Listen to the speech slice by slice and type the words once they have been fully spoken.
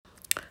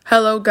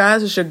Hello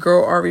guys, it's your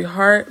girl Ari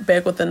Hart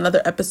back with another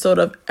episode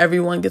of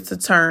Everyone Gets a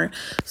Turn.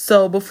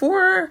 So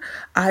before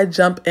I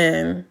jump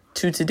in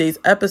to today's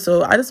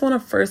episode, I just want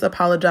to first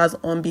apologize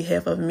on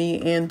behalf of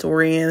me and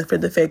Dorian for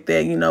the fact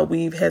that,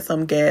 we've had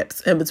some gaps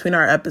in between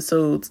our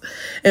episodes,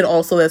 and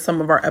also that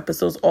some of our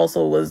episodes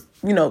also was,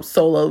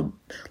 solo.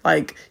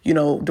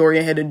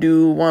 Dorian had to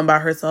do one by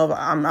herself.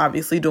 I'm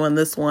obviously doing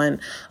this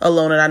one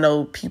alone, and I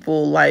know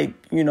people like,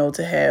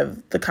 to have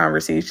the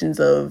conversations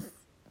of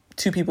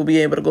two people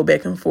being able to go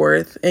back and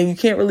forth, and you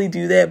can't really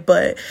do that.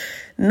 But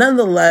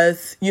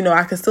nonetheless,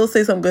 I can still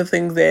say some good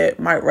things that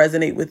might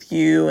resonate with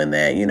you and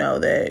that,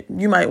 that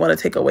you might want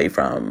to take away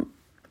from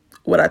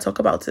what I talk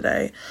about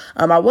today.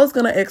 I was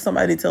going to ask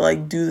somebody to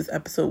do this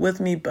episode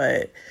with me,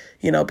 but,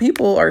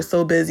 people are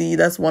so busy.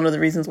 That's one of the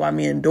reasons why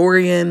me and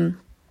Dorian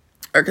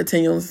are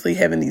continuously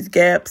having these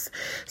gaps.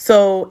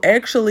 So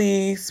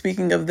actually,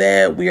 speaking of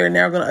that, we are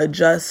now going to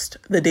adjust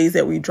the days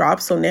that we drop.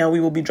 So now we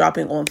will be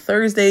dropping on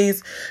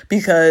Thursdays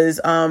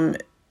because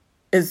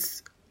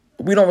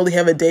we don't really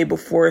have a day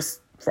before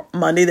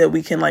Monday that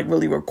we can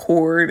really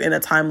record in a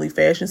timely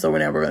fashion. So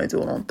we're going to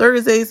do it on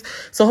Thursdays.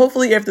 So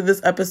hopefully after this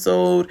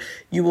episode,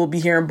 you will be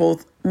hearing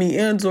both me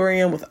and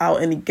Dorian without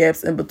any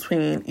gaps in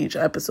between each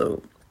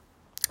episode.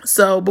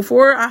 So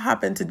before I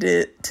hop into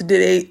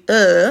today's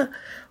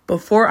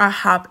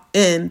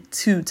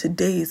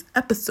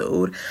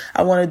episode,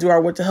 I want to do our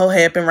what the hell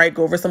happened, right?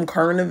 Go over some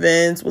current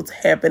events, what's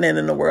happening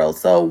in the world.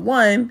 So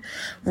one,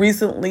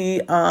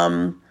 recently,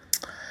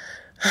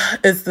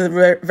 it's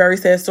the very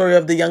sad story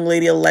of the young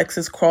lady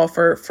Alexis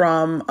Crawford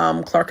from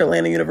Clark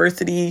Atlanta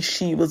University.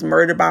 She was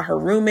murdered by her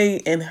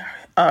roommate and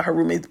her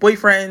roommate's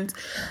boyfriend.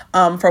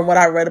 From what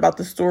I read about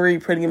the story,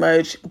 pretty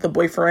much the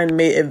boyfriend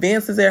made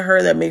advances at her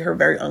that made her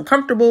very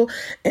uncomfortable,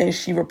 and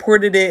she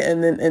reported it,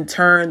 and then in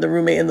turn the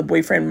roommate and the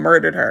boyfriend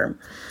murdered her.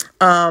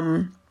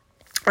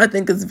 I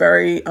think it's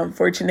very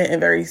unfortunate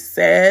and very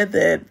sad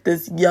that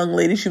this young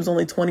lady, she was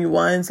only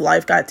 21's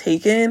life got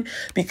taken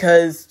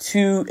because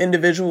two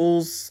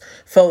individuals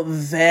felt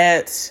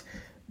that,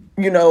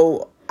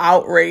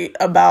 outrage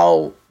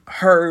about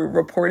her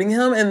reporting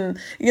him. And,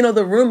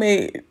 the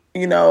roommate,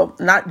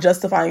 not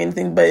justifying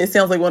anything, but it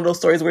sounds like one of those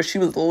stories where she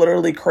was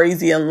literally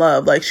crazy in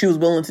love. Like, she was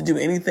willing to do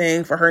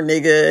anything for her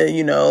nigga,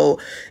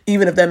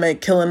 even if that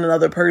meant killing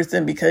another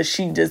person, because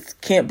she just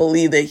can't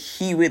believe that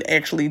he would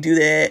actually do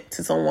that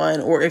to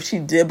someone. Or if she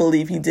did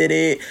believe he did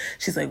it,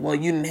 she's like, well,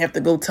 you didn't have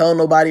to go tell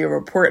nobody or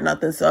report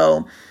nothing.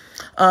 So,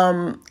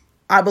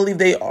 I believe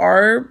they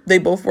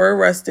both were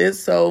arrested.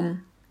 So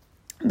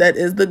that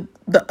is the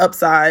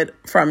upside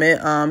from it,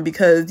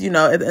 because,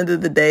 at the end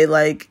of the day,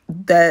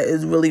 that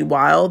is really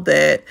wild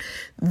that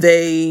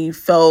they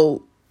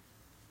felt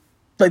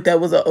like that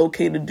was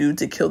okay to do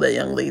to kill that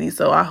young lady.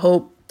 So I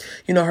hope,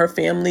 her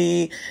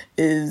family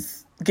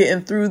is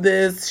getting through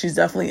this. She's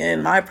definitely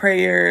in my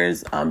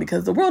prayers,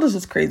 because the world is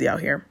just crazy out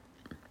here.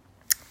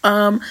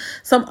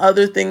 Some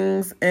other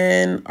things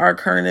in our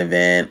current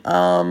event,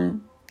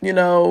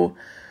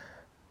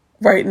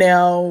 right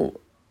now,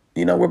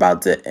 we're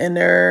about to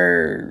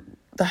enter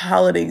the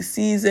holiday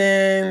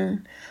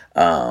season.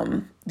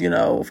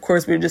 Of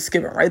course, we're just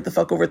skipping right the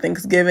fuck over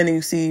Thanksgiving, and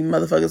you see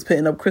motherfuckers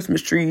putting up Christmas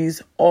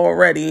trees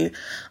already.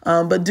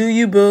 But do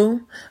you,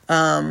 boo?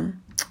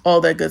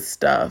 All that good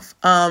stuff.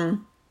 I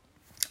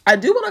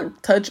do want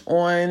to touch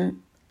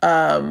on,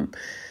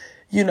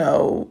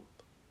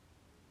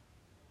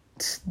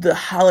 the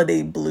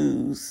holiday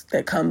blues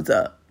that comes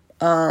up.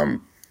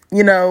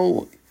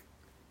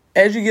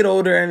 As you get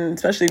older, and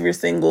especially if you're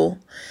single,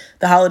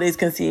 the holidays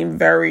can seem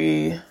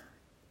very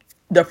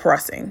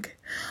depressing.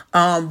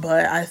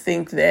 But I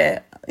think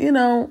that, you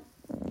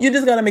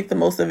just got to make the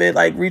most of it.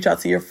 Reach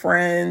out to your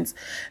friends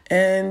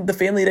and the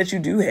family that you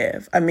do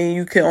have. I mean,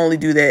 you can only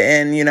do that.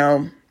 And,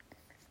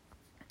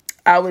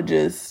 I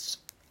just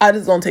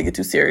don't take it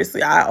too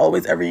seriously.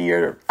 Every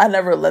year, I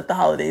never let the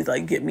holidays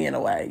get me in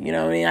a way. You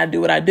know what I mean? I do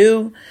what I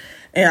do,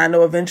 and I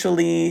know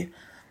eventually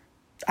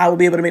I will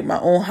be able to make my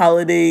own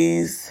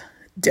holidays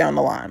down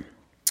the line.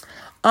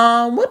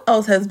 What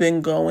else has been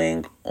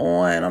going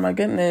on? Oh my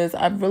goodness,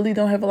 I really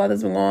don't have a lot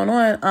that's been going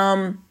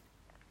on.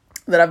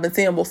 That I've been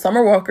seeing. Well,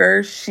 Summer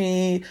Walker,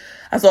 I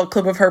saw a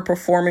clip of her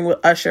performing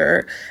with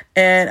Usher,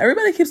 and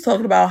everybody keeps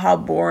talking about how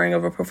boring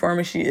of a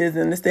performer she is,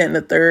 and this, that, and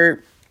the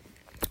third.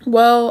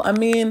 Well, I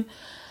mean,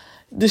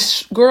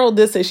 this girl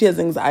did say she has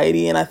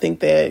anxiety, and I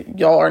think that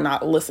y'all are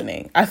not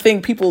listening. I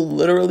think people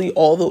literally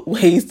all the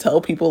ways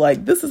tell people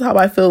this is how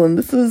I feel, and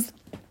this is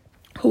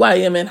who I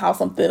am and how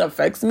something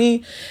affects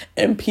me,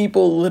 and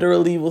people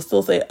literally will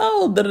still say,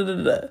 oh, da da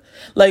da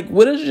da.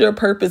 What is your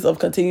purpose of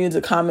continuing to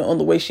comment on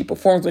the way she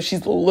performs when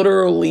she's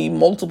literally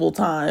multiple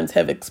times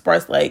have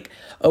expressed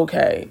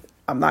okay,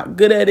 I'm not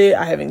good at it,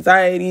 I have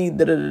anxiety,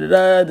 da da da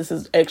da, this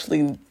is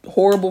actually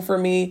horrible for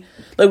me.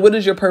 What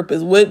is your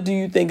purpose? What do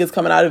you think is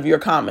coming out of your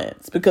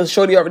comments? Because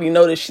shorty already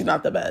noticed she's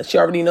not the best. She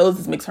already knows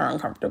this makes her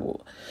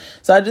uncomfortable.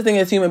 So I just think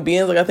as human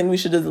beings, I think we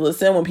should just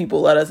listen when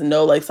people let us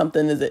know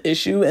something is an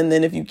issue. And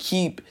then if you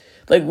keep,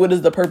 what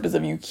is the purpose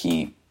of you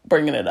keep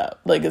bringing it up.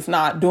 Like, it's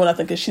not doing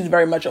nothing because she's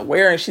very much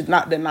aware and she's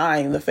not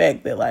denying the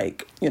fact that,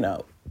 like, you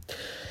know,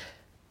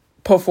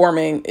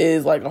 performing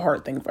is like a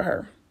hard thing for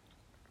her.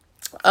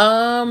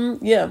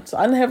 Yeah, so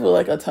I didn't have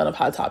like a ton of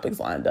hot topics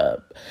lined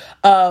up.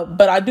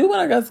 But I do want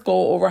to, I guess,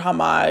 go over how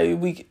my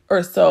week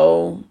or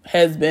so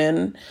has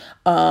been,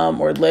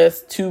 or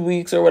last 2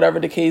 weeks or whatever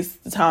the case,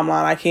 the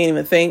timeline, I can't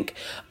even think.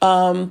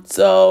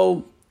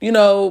 So, you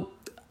know,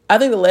 I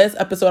think the last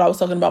episode I was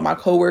talking about my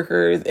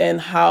coworkers and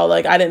how,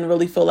 like, I didn't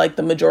really feel like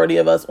the majority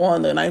of us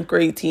on the ninth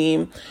grade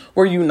team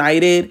were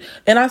united.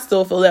 And I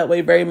still feel that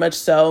way, very much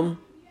so.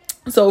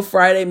 So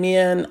Friday, me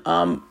and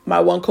my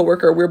one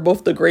coworker, we're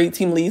both the grade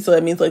team lead. So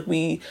that means, like,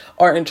 we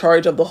are in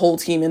charge of the whole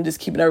team and just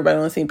keeping everybody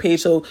on the same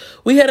page. So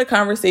we had a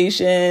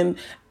conversation.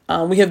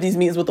 We have these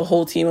meetings with the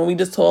whole team, and we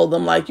just told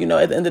them, like, you know,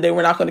 at the end of the day,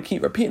 we're not going to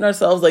keep repeating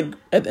ourselves. Like,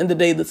 at the end of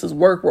the day, this is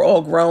work. We're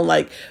all grown.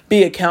 Like,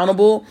 be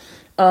accountable.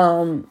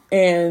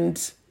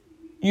 And,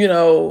 you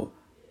know,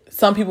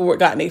 some people were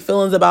gotten their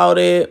feelings about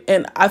it.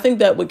 And I think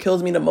that what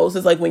kills me the most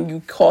is, like, when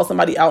you call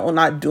somebody out on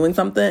not doing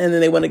something and then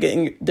they want to get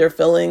in their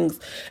feelings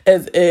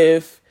as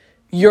if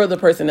you're the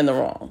person in the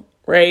wrong,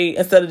 right?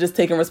 Instead of just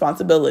taking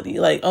responsibility.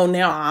 Like, oh,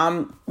 now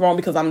I'm wrong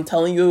because I'm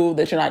telling you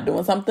that you're not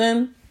doing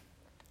something.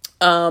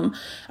 I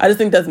just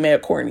think that's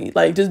mad corny.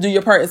 Like, just do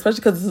your part, especially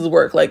because this is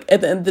work. Like,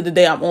 at the end of the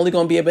day, I'm only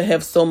going to be able to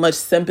have so much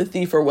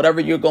sympathy for whatever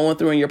you're going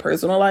through in your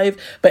personal life.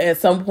 But at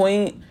some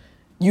point,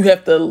 you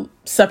have to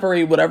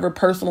separate whatever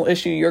personal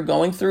issue you're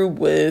going through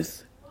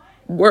with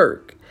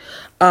work.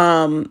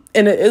 And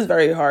it is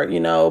very hard. You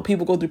know,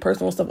 people go through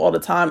personal stuff all the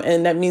time.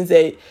 And that means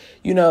that,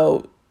 you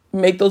know,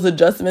 make those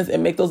adjustments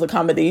and make those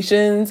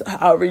accommodations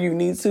however you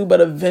need to.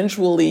 But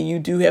eventually you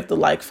do have to,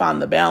 like,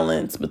 find the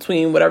balance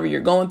between whatever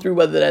you're going through,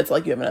 whether that's,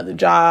 like, you have another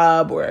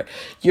job or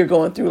you're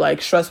going through, like,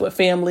 stress with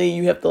family.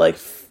 You have to, like,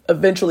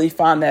 eventually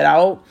find that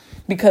out,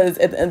 because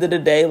at the end of the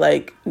day,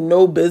 like,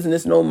 no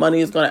business, no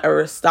money is going to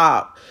ever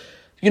stop,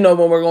 you know,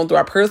 when we're going through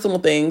our personal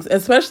things,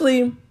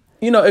 especially,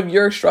 you know, if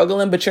you're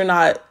struggling, but you're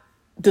not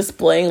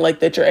displaying,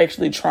 like, that you're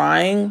actually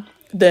trying,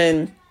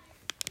 then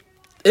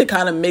it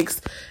kind of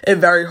makes it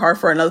very hard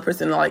for another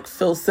person to, like,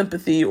 feel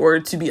sympathy or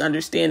to be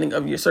understanding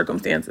of your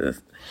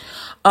circumstances.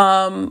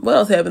 What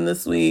else happened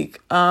this week?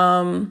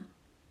 Yeah,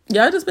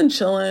 I just been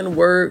chilling,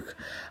 work,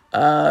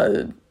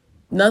 nothing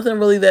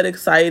really that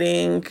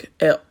exciting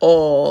at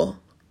all.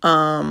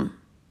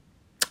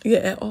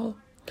 At all.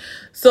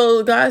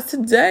 So, guys,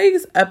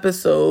 today's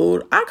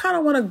episode, I kind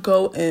of want to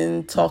go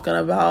in talking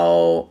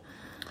about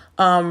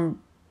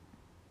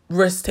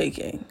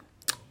risk-taking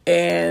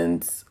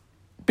and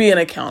being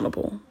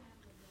accountable.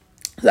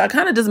 So I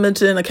kind of just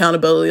mentioned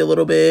accountability a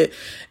little bit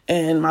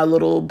in my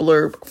little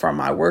blurb from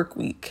my work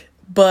week.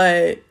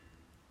 But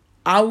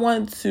I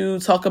want to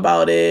talk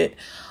about it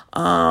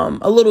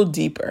a little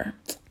deeper.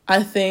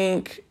 I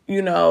think,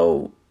 you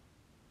know,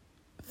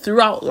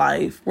 throughout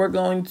life, we're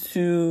going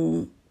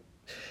to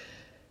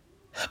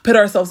put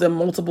ourselves in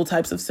multiple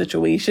types of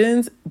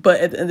situations, but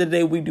at the end of the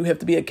day, we do have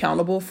to be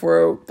accountable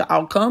for the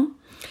outcome.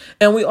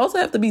 And we also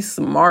have to be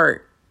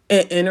smart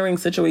at entering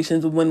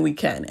situations when we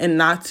can, and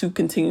not to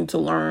continue to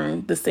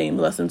learn the same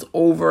lessons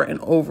over and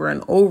over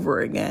and over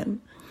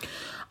again.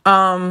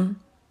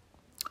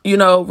 You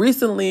know,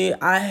 recently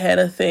I had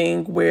a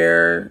thing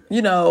where,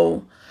 you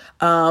know,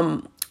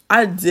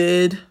 I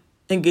did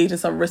engage in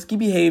some risky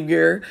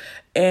behavior,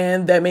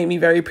 and that made me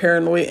very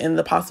paranoid in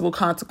the possible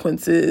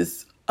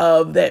consequences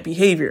of that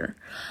behavior.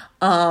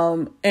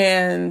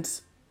 And,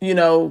 you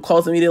know,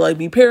 causing me to, like,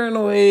 be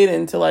paranoid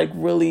and to, like,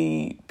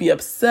 really be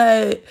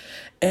upset.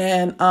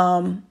 And,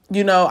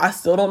 you know, I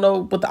still don't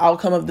know what the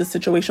outcome of this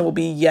situation will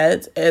be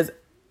yet as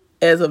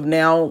of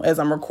now, as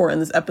I'm recording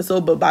this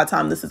episode. But by the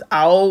time this is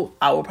out,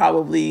 I will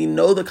probably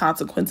know the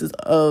consequences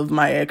of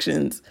my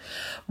actions.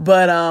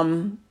 But,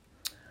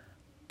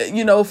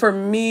 you know, for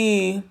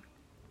me,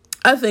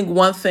 I think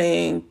one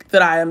thing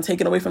that I am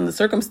taking away from the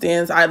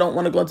circumstance, I don't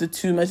want to go into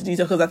too much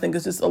detail because I think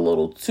it's just a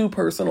little too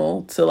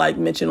personal to, like,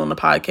 mention on the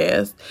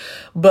podcast.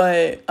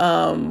 But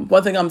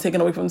one thing I'm taking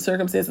away from the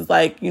circumstance is,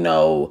 like, you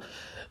know,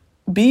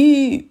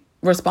 be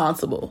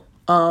responsible.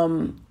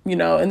 You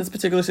know, in this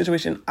particular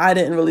situation, I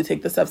didn't really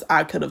take the steps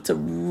I could have to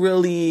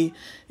really,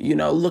 you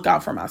know, look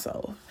out for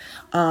myself.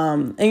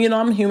 And, you know,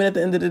 I'm human at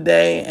the end of the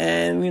day,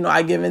 and, you know,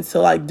 I give into,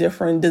 like,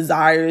 different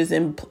desires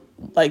and,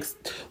 like,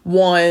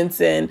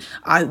 wants, and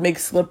I make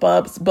slip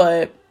ups.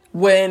 But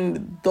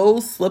when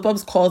those slip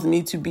ups cause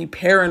me to be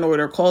paranoid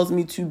or cause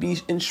me to be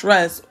in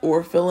stress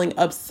or feeling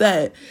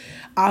upset,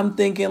 I'm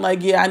thinking,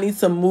 like, yeah, I need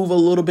to move a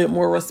little bit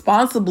more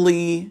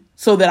responsibly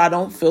so that I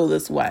don't feel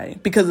this way,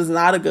 because it's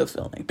not a good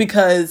feeling.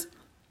 Because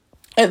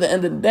at the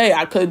end of the day,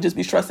 I could just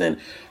be stressing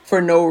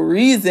for no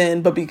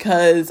reason, but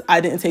because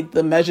I didn't take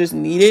the measures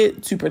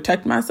needed to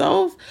protect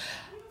myself,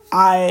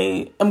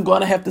 I am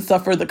going to have to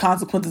suffer the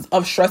consequences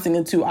of stressing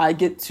until I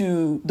get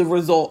to the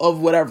result of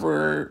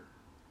whatever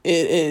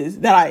it is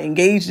that I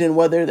engaged in,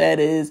 whether that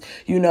is,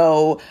 you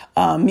know,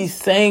 me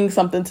saying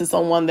something to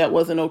someone that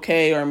wasn't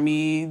okay, or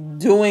me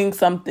doing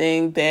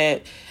something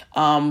that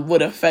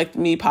would affect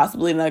me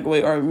possibly in a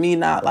way, or me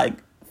not, like,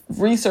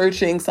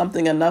 researching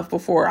something enough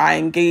before I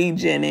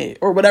engage in it,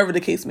 or whatever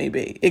the case may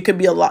be. It could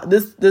be a lot.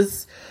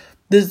 This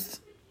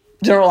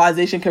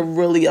generalization can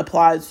really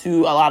apply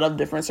to a lot of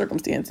different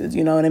circumstances.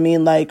 You know what I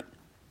mean? Like,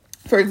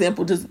 for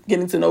example, just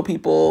getting to know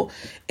people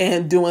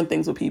and doing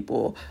things with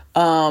people,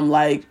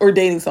 like, or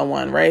dating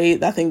someone,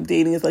 right? I think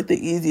dating is like the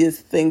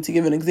easiest thing to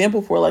give an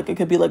example for. Like, it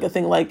could be like a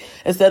thing like,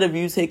 instead of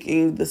you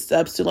taking the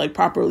steps to like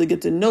properly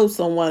get to know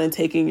someone and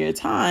taking your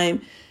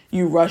time,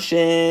 you rush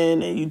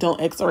in and you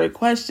don't ask the right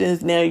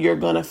questions. Now you're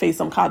going to face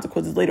some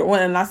consequences later on.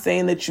 And I'm not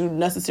saying that you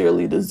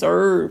necessarily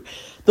deserve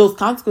those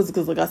consequences,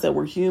 because like I said,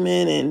 we're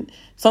human, and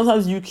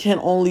sometimes you can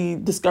only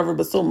discover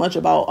but so much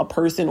about a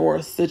person or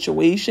a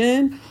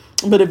situation.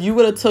 But if you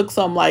would have took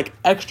some like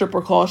extra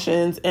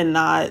precautions and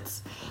not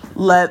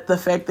let the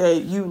fact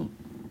that you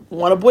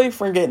want a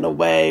boyfriend get in the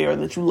way, or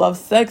that you love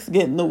sex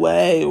get in the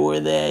way, or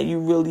that you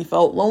really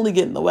felt lonely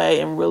get in the way,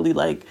 and really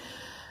like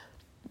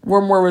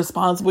were more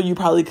responsible, you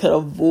probably could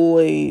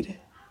avoid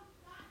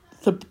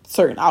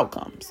certain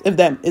outcomes, if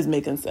that is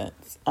making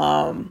sense.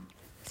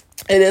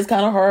 It is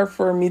kind of hard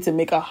for me to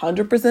make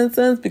 100%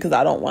 sense, because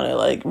I don't want to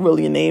like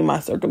really name my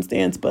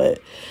circumstance, but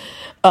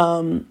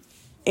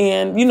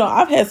and, you know,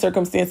 I've had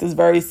circumstances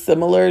very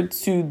similar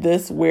to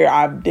this where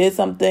I did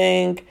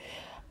something,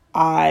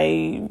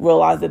 I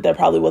realized that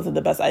probably wasn't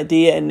the best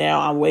idea, and now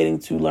I'm waiting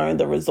to learn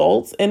the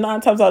results. And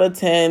 9 times out of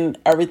 10,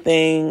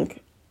 everything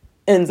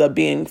ends up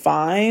being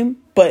fine,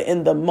 but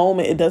in the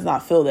moment, it does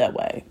not feel that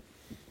way.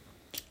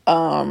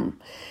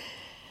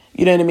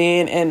 You know what I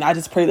mean? And I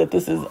just pray that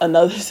this is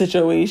another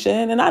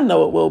situation, and I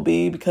know it will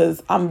be,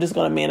 because I'm just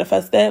going to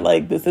manifest that.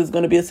 Like, this is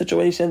going to be a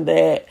situation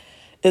that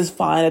is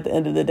fine at the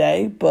end of the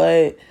day.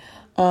 But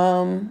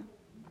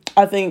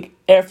I think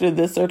after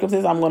this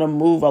circumstance, I'm going to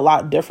move a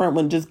lot different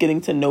when just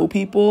getting to know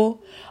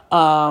people.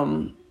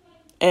 And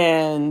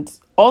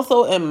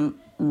also in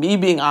me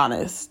being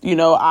honest, you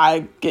know,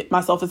 I get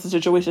myself into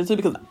situations too,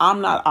 because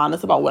I'm not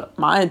honest about what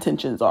my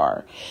intentions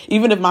are.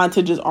 Even if my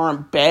intentions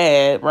aren't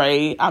bad,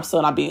 right? I'm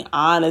still not being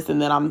honest, and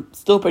then I'm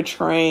still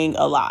portraying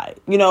a lie,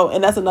 you know.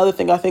 And that's another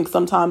thing. I think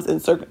sometimes in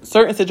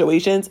certain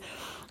situations,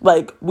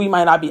 like, we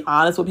might not be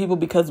honest with people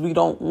because we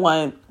don't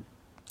want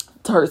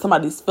to hurt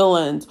somebody's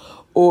feelings,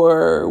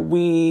 or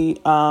we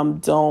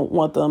don't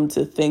want them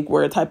to think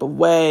we're a type of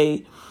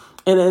way.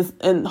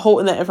 And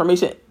holding that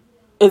information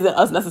isn't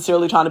us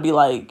necessarily trying to be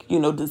like, you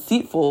know,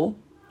 deceitful,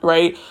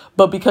 right?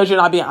 But because you're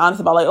not being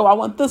honest about like, oh, I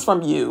want this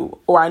from you,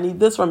 or I need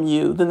this from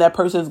you, then that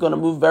person is going to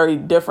move very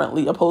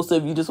differently, opposed to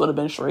if you just would have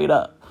been straight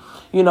up.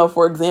 You know,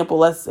 for example,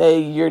 let's say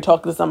you're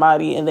talking to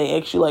somebody and they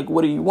ask you like,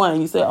 what do you want?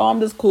 And you say, oh, I'm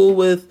just cool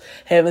with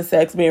having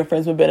sex, being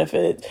friends with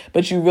benefits.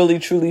 But you really,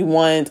 truly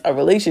want a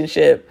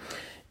relationship.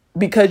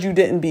 Because you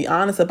didn't be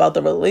honest about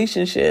the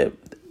relationship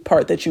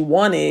part that you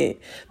wanted,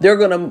 they're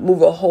going to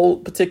move a whole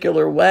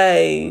particular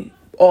way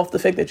off the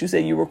fact that you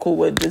said you were cool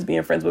with just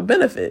being friends with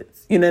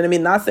benefits. You know what I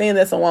mean? Not saying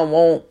that someone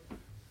won't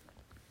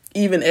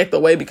even act the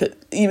way, because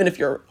even if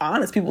you're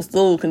honest, people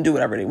still can do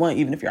whatever they want,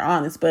 even if you're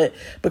honest. But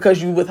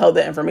because you withheld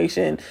that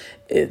information,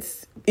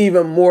 it's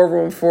even more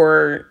room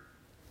for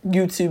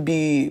you to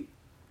be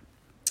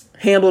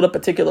handled a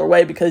particular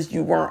way, because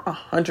you weren't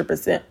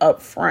 100%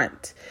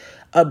 upfront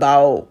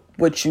about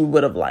what you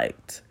would have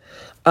liked.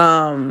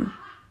 And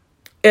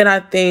I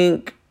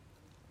think,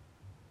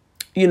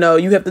 you know,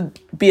 you have to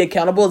be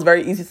accountable. It's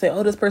very easy to say,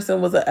 oh, this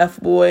person was an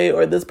F-boy,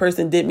 or this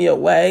person did me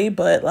away.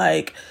 But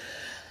like,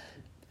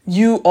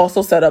 you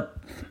also set up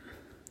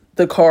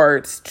the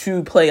cards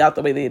to play out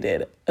the way they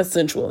did,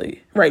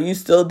 essentially, right? You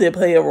still did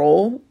play a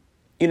role,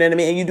 you know what I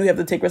mean? And you do have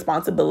to take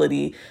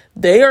responsibility.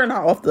 They are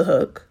not off the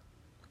hook,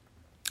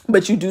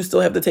 but you do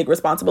still have to take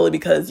responsibility,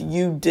 because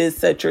you did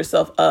set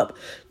yourself up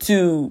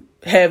to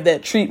have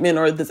that treatment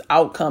or this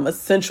outcome,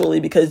 essentially,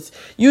 because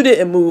you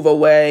didn't move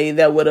away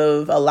that would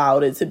have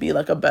allowed it to be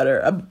like a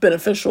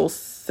beneficial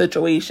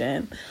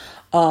situation.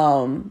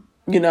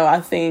 You know, I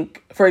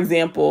think, for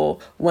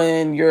example,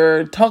 when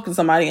you're talking to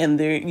somebody and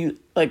you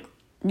like,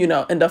 you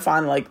know, end up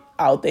finding like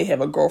out they have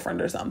a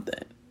girlfriend or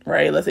something,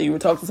 right? Let's say you were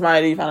talking to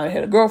somebody, you found out they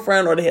had a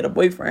girlfriend or they had a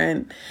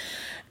boyfriend,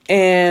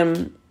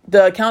 and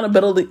the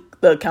accountability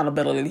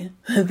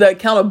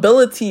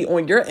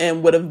on your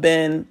end would have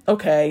been,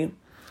 okay,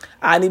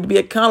 I need to be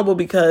accountable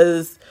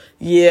because,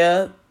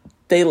 yeah,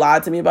 they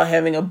lied to me about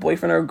having a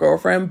boyfriend or a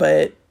girlfriend,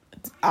 but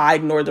I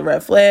ignored the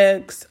red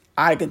flags.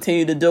 I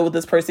continued to deal with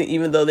this person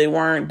even though they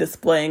weren't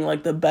displaying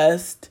like the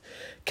best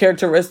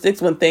characteristics.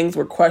 When things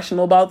were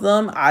questionable about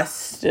them, I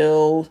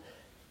still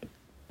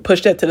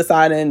pushed that to the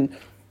side and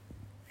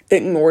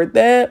ignored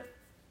that.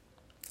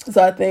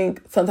 So I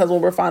think sometimes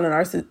when we're finding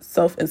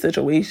ourselves in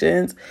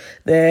situations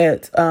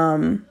that,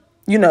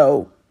 you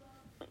know,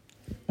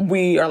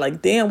 we are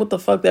like, damn, what the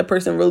fuck, that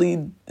person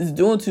really is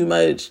doing too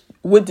much.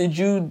 What did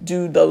you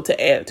do though to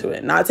add to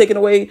it? Not taking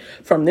away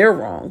from their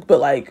wrong, but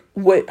like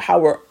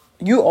how are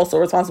you also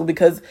responsible?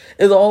 Because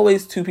there's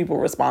always two people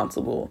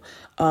responsible.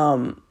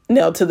 Now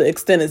to the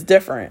extent it's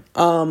different.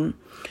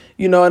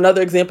 You know,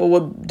 another example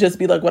would just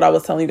be like what I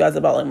was telling you guys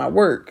about like my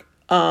work.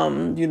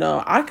 You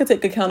know, I could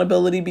take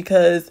accountability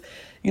because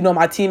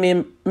my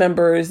team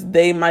members,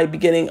 they might be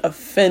getting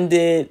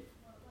offended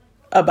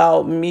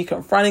about me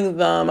confronting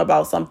them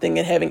about something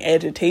and having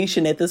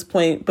agitation at this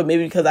point, but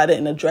maybe because I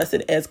didn't address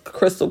it as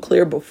crystal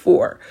clear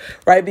before,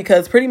 right?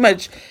 Because pretty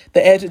much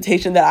the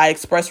agitation that I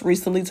expressed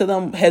recently to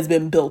them has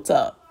been built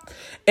up.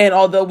 And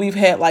although we've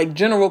had like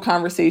general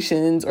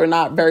conversations or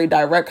not very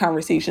direct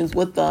conversations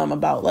with them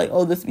about like,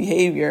 oh, this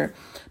behavior,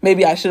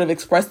 maybe I should have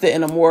expressed it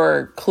in a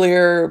more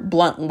clear,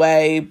 blunt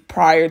way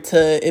prior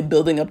to it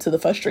building up to the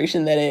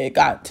frustration that it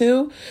got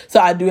to. So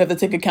I do have to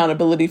take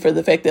accountability for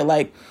the fact that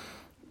like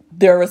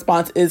their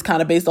response is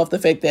kind of based off the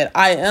fact that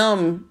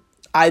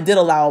I did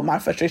allow my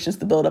frustrations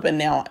to build up, and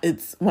now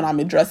it's when I'm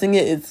addressing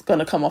it, it's going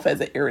to come off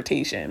as an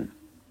irritation.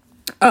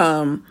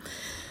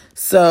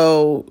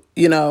 So,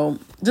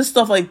 just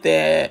stuff like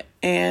that.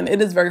 And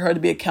it is very hard to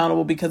be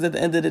accountable because at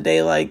the end of the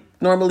day, like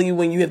normally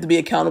when you have to be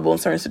accountable in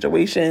certain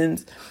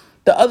situations,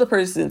 the other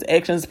person's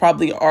actions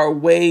probably are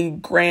way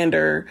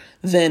grander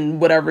than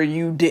whatever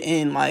you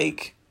didn't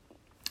like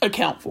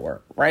account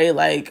for, right?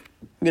 Like,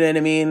 you know what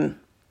I mean?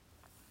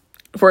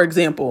 For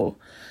example,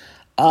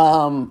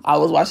 I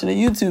was watching a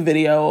YouTube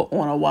video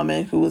on a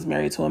woman who was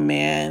married to a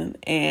man,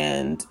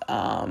 and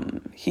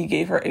he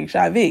gave her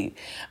HIV,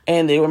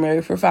 and they were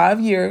married for 5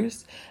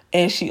 years,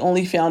 and she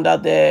only found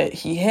out that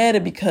he had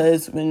it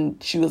because when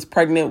she was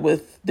pregnant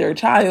with their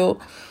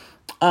child,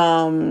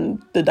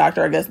 the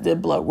doctor, I guess,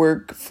 did blood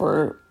work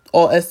for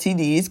all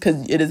STDs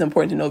because it is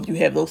important to know if you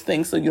have those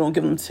things so you don't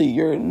give them to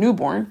your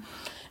newborn.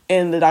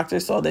 And the doctor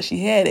saw that she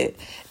had it.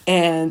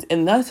 And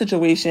in that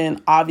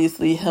situation,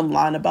 obviously him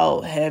lying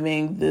about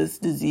having this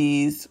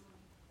disease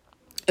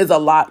is a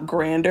lot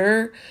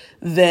grander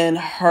than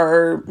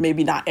her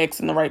maybe not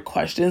asking the right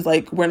questions.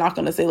 Like, we're not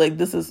going to say like,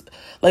 this is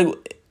like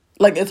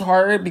it's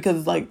hard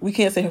because like, we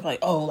can't say like,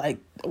 oh, like,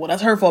 well,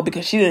 that's her fault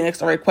because she didn't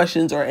ask the right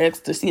questions or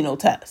ask to see no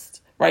test.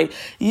 Right.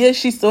 Yes,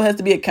 she still has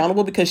to be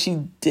accountable because she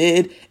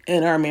did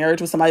enter a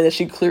marriage with somebody that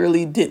she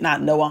clearly did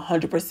not know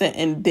 100%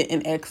 and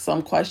didn't ask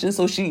some questions.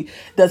 So she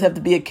does have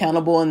to be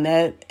accountable in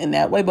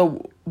that way.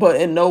 But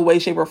in no way,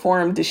 shape or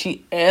form did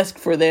she ask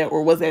for that,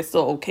 or was that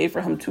still okay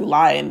for him to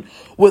lie and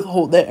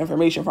withhold that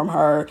information from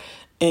her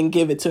and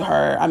give it to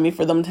her? I mean,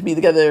 for them to be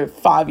together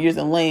 5 years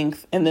in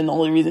length, and then the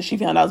only reason she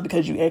found out is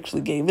because you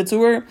actually gave it to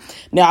her.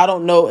 Now, I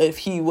don't know if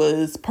he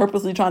was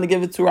purposely trying to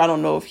give it to her. I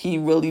don't know if he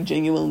really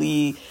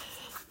genuinely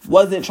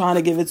wasn't trying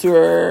to give it to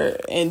her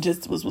and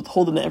just was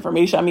withholding the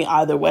information. I mean,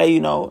 either way,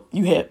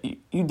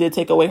 you did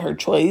take away her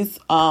choice.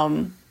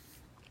 And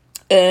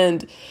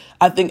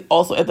I think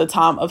also at the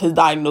time of his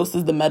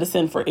diagnosis, the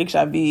medicine for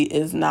HIV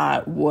is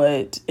not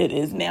what it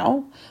is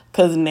now,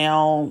 because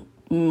now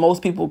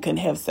most people can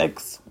have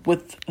sex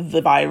with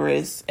the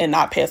virus and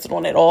not pass it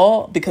on at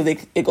all because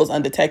it goes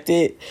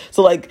undetected.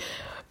 So like,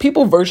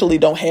 people virtually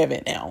don't have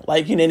it now.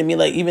 Like, you know what I mean?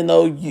 Like, even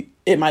though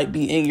it might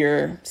be in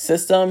your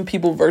system,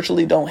 people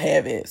virtually don't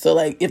have it. So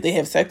like, if they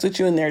have sex with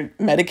you and they're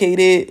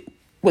medicated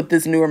with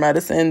this newer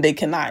medicine, they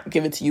cannot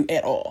give it to you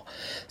at all.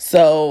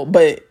 So,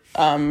 but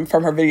from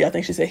her video, I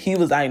think she said he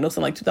was diagnosed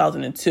in like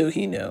 2002.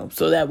 He knew.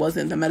 So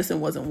the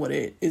medicine wasn't what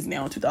it is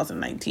now in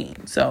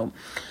 2019. So,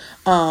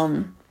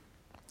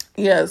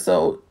 yeah.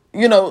 So,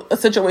 a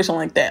situation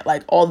like that,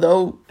 like,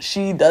 although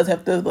she does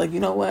have to, like, you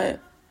know what?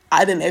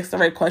 I didn't ask the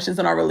right questions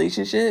in our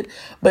relationship,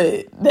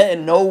 but that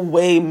in no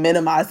way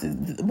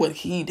minimizes what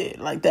he did.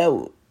 Like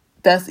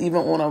that's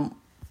even on a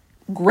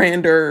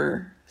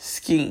grander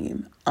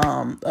scheme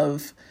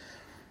of,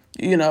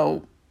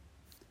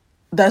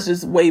 that's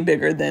just way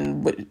bigger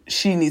than what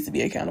she needs to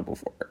be accountable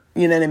for.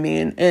 You know what I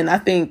mean? And I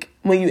think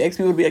when you ask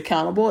people to be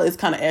accountable, it's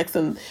kind of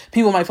asking,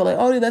 people might feel like,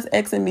 oh, that's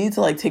asking me to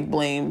like take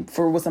blame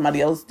for what somebody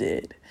else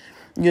did.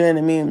 You know what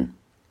I mean?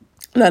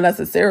 Not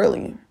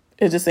necessarily.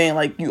 It's just saying,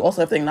 like, you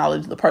also have to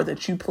acknowledge the part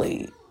that you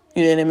played,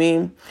 you know what I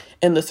mean,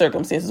 in the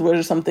circumstances. What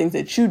are some things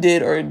that you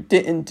did or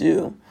didn't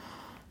do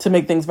to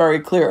make things very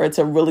clear or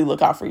to really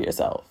look out for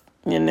yourself?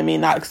 You know what I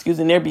mean? Not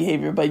excusing their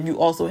behavior, but you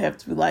also have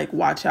to, like,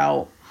 watch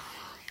out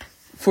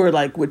for,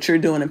 like, what you're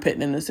doing and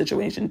putting in the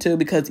situation, too.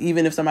 Because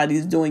even if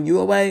somebody's doing you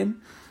away,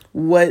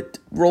 what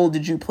role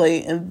did you play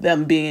in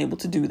them being able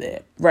to do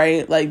that,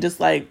 right? Like, just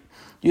like,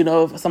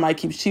 if somebody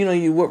keeps cheating on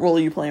you, what role are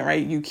you playing,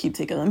 right? You keep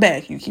taking them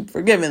back. You keep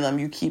forgiving them.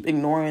 You keep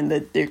ignoring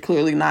that they're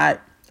clearly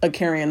not a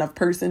caring enough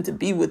person to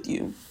be with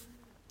you.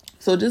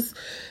 So just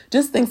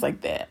things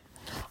like that.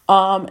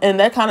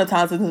 And that kind of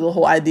ties into the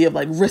whole idea of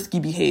like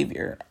risky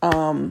behavior.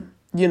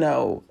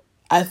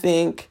 I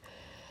think,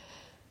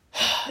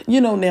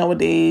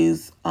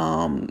 nowadays,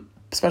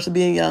 especially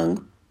being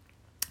young,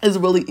 it's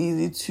really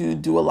easy to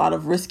do a lot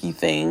of risky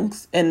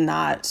things and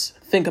not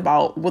think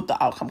about what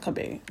the outcome could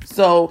be.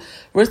 So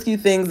risky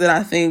things that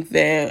I think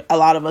that a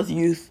lot of us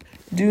youth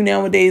do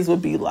nowadays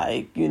would be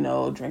like,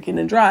 drinking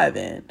and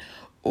driving,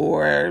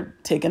 or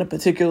taking a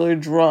particular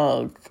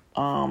drug,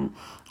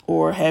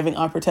 or having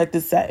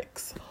unprotected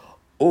sex,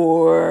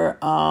 or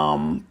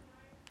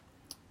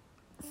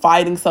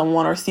fighting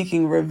someone or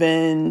seeking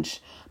revenge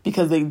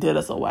because they did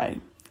us away.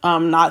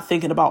 Not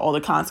thinking about all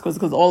the consequences,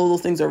 because all of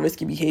those things are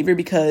risky behavior,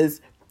 because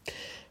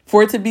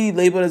for it to be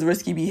labeled as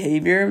risky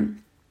behavior,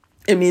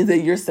 it means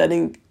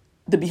that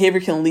the behavior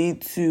can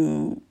lead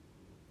to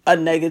a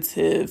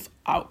negative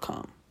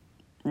outcome,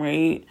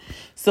 right?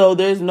 So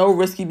there's no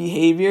risky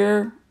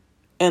behavior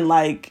in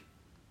like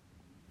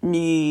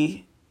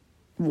me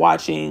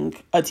watching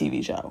a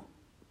TV show,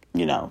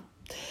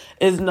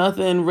 Is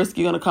nothing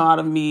risky going to come out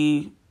of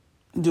me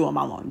doing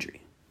my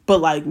laundry. But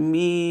like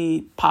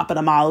me popping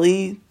a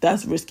Molly,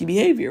 that's risky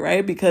behavior,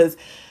 right? Because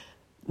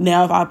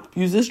now if I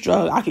use this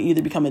drug, I can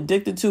either become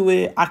addicted to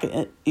it, I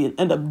can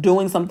end up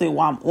doing something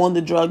while I'm on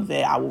the drug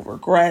that I will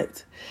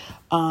regret,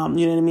 you know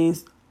what I mean?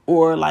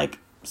 Or like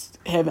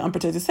having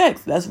unprotected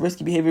sex, that's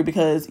risky behavior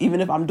because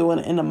even if I'm doing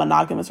it in a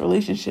monogamous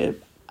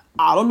relationship,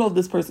 I don't know if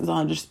this person's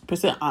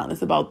 100%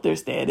 honest about their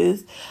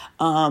status,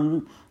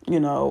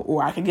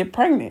 or I could get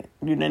pregnant.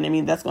 You know what I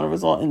mean? That's going to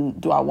result in,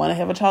 do I want to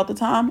have a child at the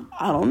time?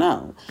 I don't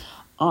know.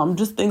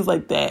 Just things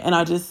like that. And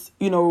I just,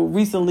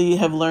 recently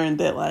have learned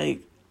that like,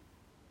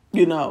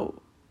 you're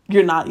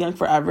not young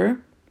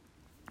forever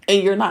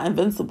and you're not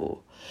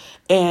invincible.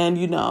 And,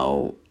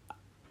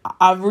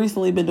 I've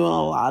recently been doing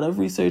a lot of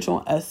research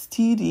on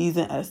STDs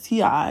and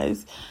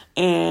STIs.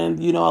 And,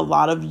 a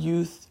lot of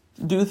youth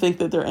do think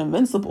that they're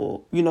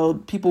invincible.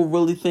 People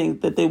really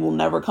think that they will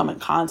never come in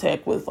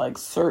contact with like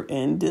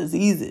certain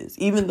diseases,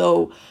 even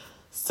though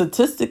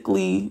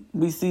statistically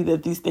we see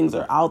that these things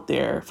are out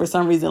there. For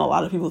some reason, a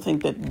lot of people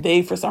think that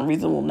they, for some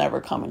reason, will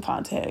never come in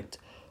contact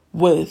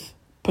with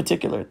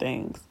particular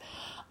things.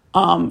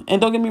 And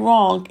don't get me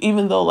wrong,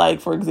 even though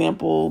like, for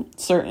example,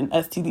 certain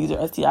STDs or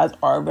STIs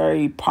are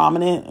very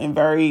prominent and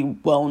very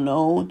well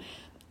known,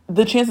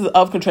 the chances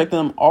of contracting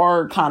them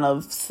are kind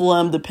of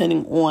slim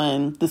depending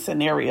on the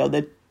scenario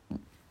that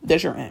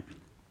you're in,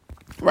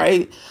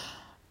 right?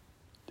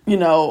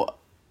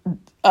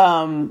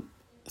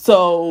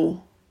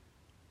 So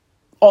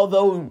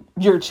although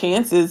your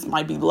chances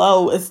might be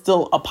low, it's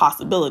still a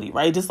possibility,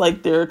 right? Just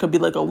like there could be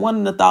like a 1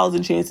 in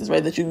 1,000 chances,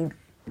 right, that you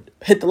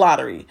hit the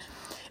lottery.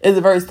 It's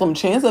a very slim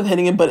chance of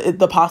hitting it, but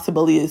the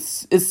possibility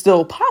is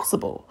still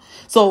possible.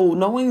 So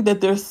knowing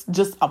that there's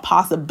just a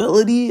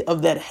possibility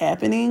of that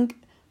happening,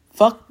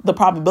 fuck the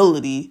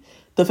probability.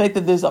 The fact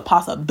that there's a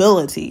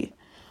possibility,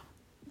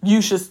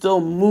 you should still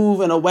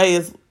move in a way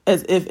as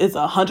if it's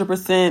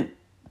 100%,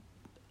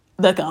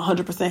 that can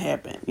 100%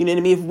 happen. You know what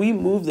I mean? If we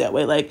move that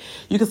way, like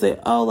you could say,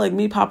 oh, like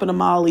me popping a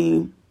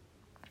Molly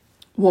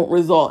won't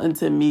result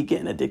into me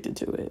getting addicted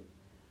to it.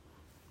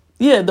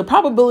 Yeah, the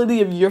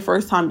probability of your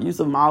first time use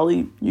of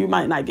Molly, you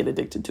might not get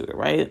addicted to it,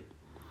 right?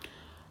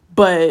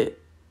 But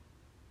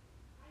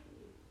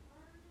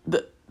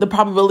the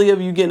probability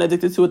of you getting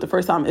addicted to it the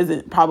first time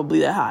isn't probably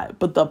that high.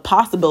 But the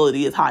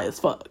possibility is high as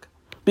fuck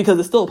because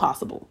it's still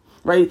possible,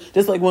 right?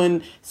 Just like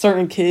when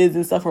certain kids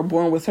and stuff are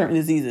born with certain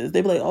diseases,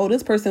 they be like, oh,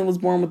 this person was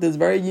born with this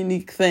very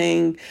unique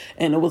thing.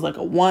 And it was like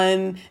a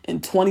 1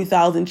 in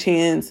 20,000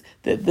 chance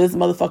that this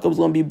motherfucker was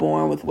going to be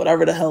born with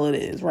whatever the hell it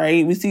is,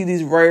 right? We see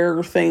these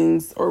rare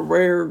things or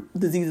rare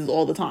diseases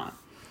all the time.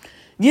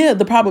 Yeah,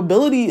 the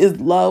probability is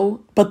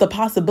low, but the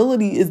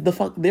possibility is the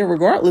fuck there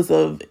regardless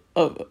of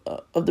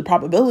the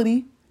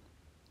probability.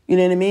 You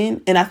know what I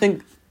mean? And I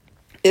think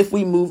if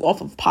we move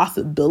off of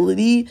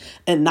possibility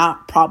and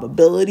not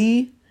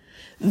probability,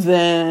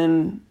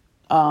 then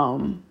we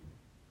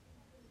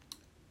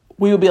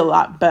will be a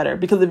lot better.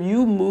 Because if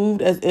you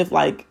moved as if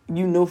like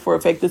you know for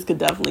a fact this could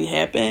definitely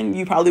happen,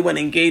 you probably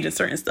wouldn't engage in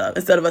certain stuff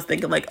instead of us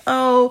thinking like,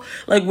 oh,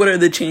 like what are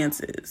the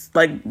chances?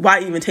 Like why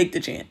even take the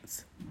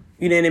chance?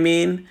 You know what I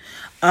mean?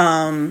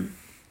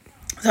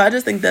 So I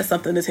just think that's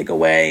something to take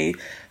away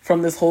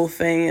from this whole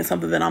thing and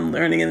something that I'm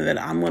learning and that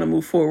I'm going to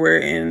move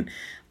forward. And,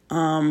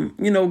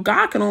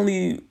 God can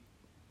only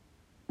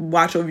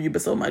watch over you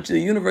but so much. The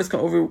universe can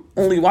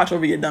only watch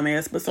over your dumb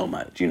ass but so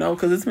much,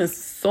 because it's been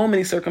so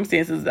many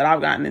circumstances that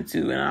I've gotten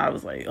into and I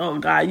was like, oh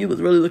God, you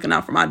was really looking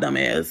out for my dumb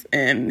ass.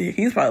 And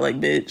he's probably like,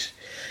 bitch,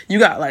 you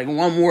got like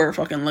one more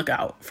fucking look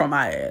out for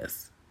my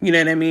ass. You know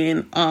what I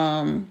mean?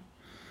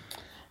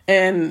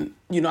 And,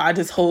 I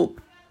just hope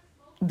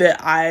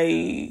that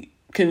I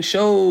can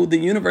show the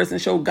universe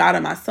and show God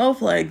and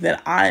myself like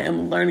that I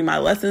am learning my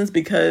lessons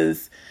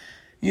because,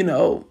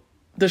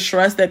 the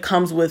stress that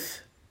comes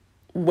with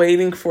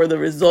waiting for the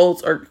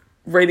results or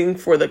waiting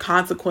for the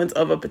consequence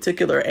of a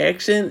particular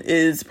action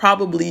is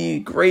probably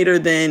greater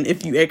than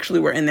if you actually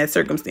were in that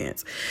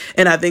circumstance.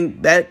 And I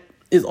think that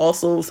is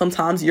also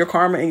sometimes your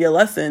karma and your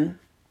lesson.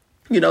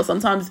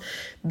 Sometimes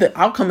the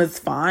outcome is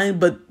fine,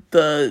 but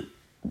the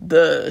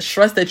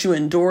stress that you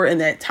endure in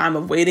that time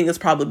of waiting is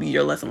probably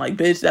your lesson. Like,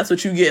 bitch, that's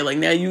what you get. Like,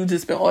 now you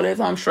just spent all that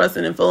time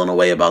stressing and feeling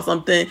away about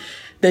something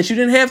that you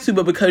didn't have to,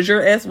 but because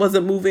your ass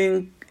wasn't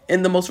moving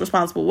in the most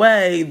responsible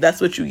way,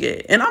 that's what you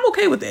get. And I'm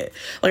okay with that.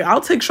 Like,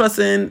 I'll take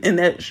stressing in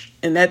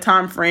that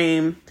time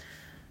frame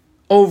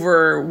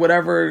over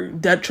whatever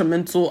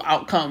detrimental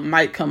outcome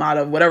might come out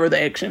of whatever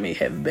the action may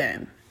have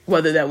been.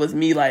 Whether that was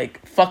me,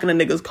 like, fucking a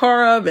nigga's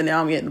car up and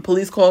now I'm getting the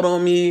police called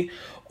on me,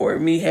 or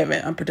me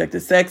having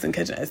unprotected sex and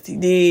catching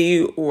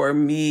STD, or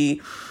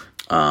me,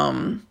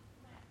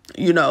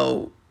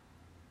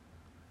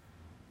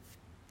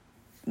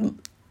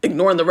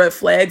 ignoring the red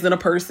flags in a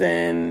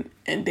person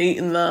and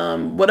dating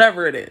them,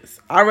 whatever it is.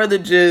 I'd rather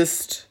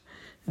just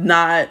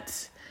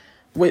not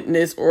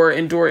witness or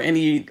endure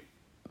any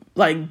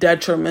like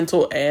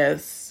detrimental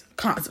ass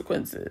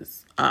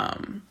consequences.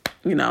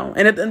 You know,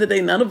 and at the end of the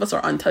day, none of us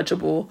are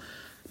untouchable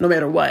no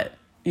matter what.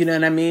 You know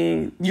what I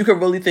mean? You could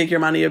really think you're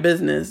minding your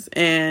business,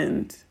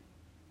 and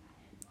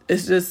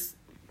it's just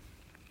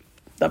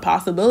the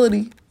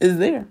possibility is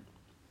there.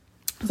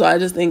 So I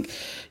just think,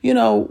 you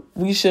know,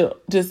 we should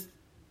just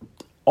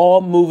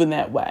all move in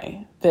that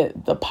way,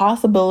 that the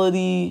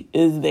possibility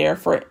is there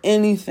for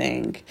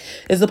anything.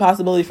 It's a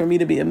possibility for me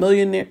to be a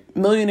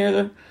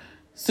millionaire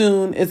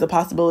soon. It's a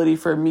possibility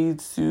for me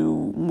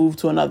to move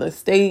to another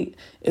state.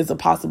 It's a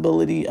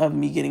possibility of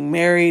me getting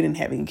married and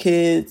having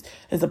kids.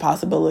 It's a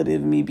possibility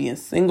of me being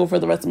single for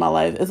the rest of my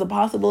life. It's a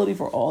possibility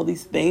for all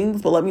these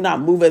things, but let me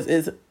not move as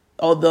is,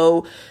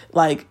 although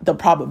like the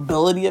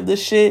probability of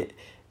this shit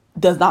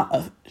does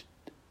not,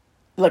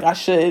 like I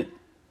should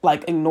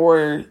like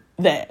ignore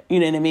that, you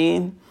know what I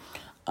mean?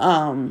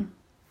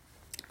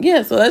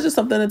 Yeah, so that's just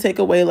something to take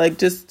away, like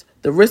just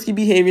the risky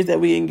behaviors that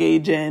we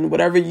engage in,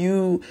 whatever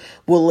you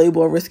will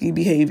label a risky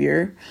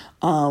behavior,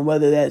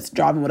 whether that's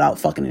driving without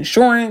fucking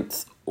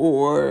insurance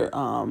or,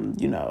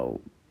 you know,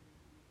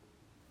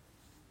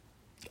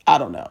 I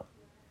don't know,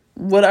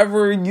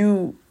 whatever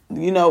you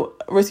know,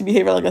 risky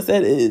behavior, like I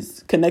said,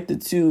 is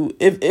connected to,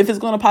 if it's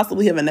going to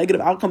possibly have a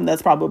negative outcome,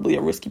 that's probably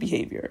a risky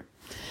behavior.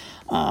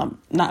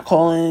 Not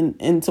calling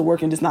into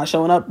work and just not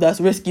showing up, that's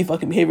risky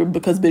fucking behavior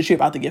because bitch, you're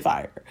about to get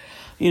fired.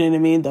 You know what I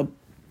mean?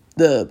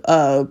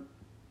 The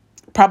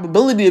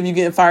probability of you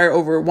getting fired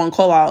over one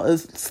call out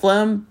is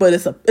slim, but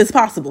it's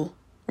possible,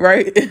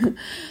 right?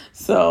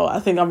 So I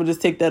think I'm gonna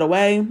just take that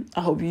away.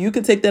 I hope you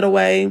can take that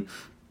away.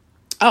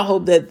 I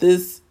hope that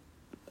this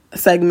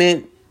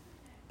segment,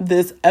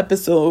 this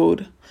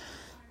episode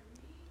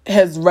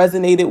has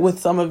resonated with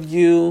some of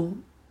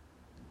you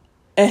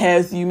and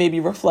has you maybe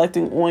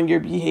reflecting on your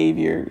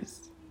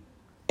behaviors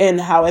and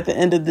how at the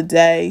end of the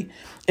day,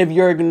 if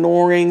you're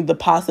ignoring the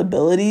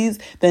possibilities,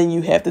 then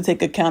you have to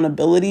take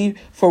accountability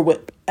for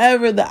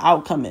whatever the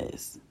outcome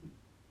is.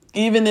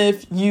 Even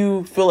if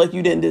you feel like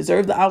you didn't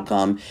deserve the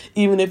outcome,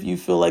 even if you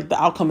feel like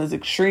the outcome is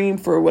extreme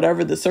for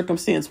whatever the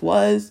circumstance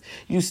was,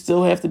 you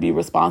still have to be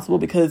responsible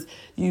because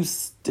you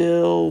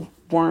still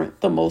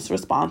weren't the most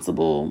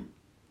responsible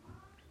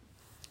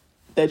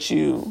that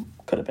you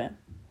could have been.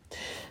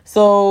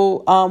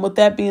 So with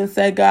that being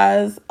said,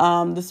 guys,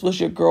 this was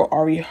your girl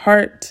Ari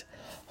Hart,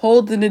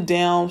 holding it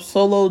down,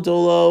 solo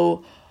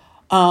dolo.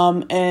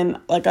 And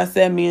like I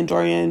said, me and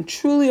Dorian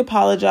truly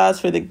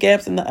apologize for the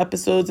gaps in the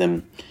episodes,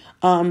 and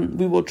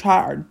we will try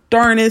our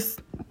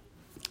darnest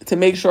to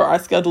make sure our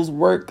schedules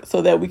work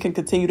so that we can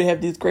continue to have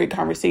these great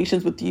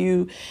conversations with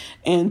you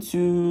and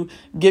to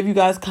give you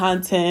guys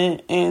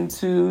content and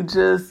to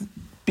just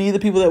be the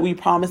people that we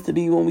promised to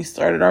be when we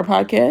started our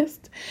podcast.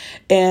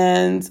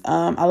 And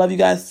I love you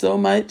guys so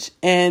much.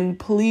 And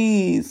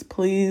please,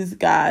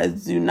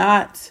 guys, do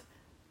not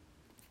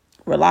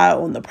rely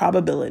on the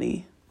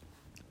probability.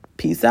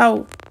 Peace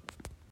out.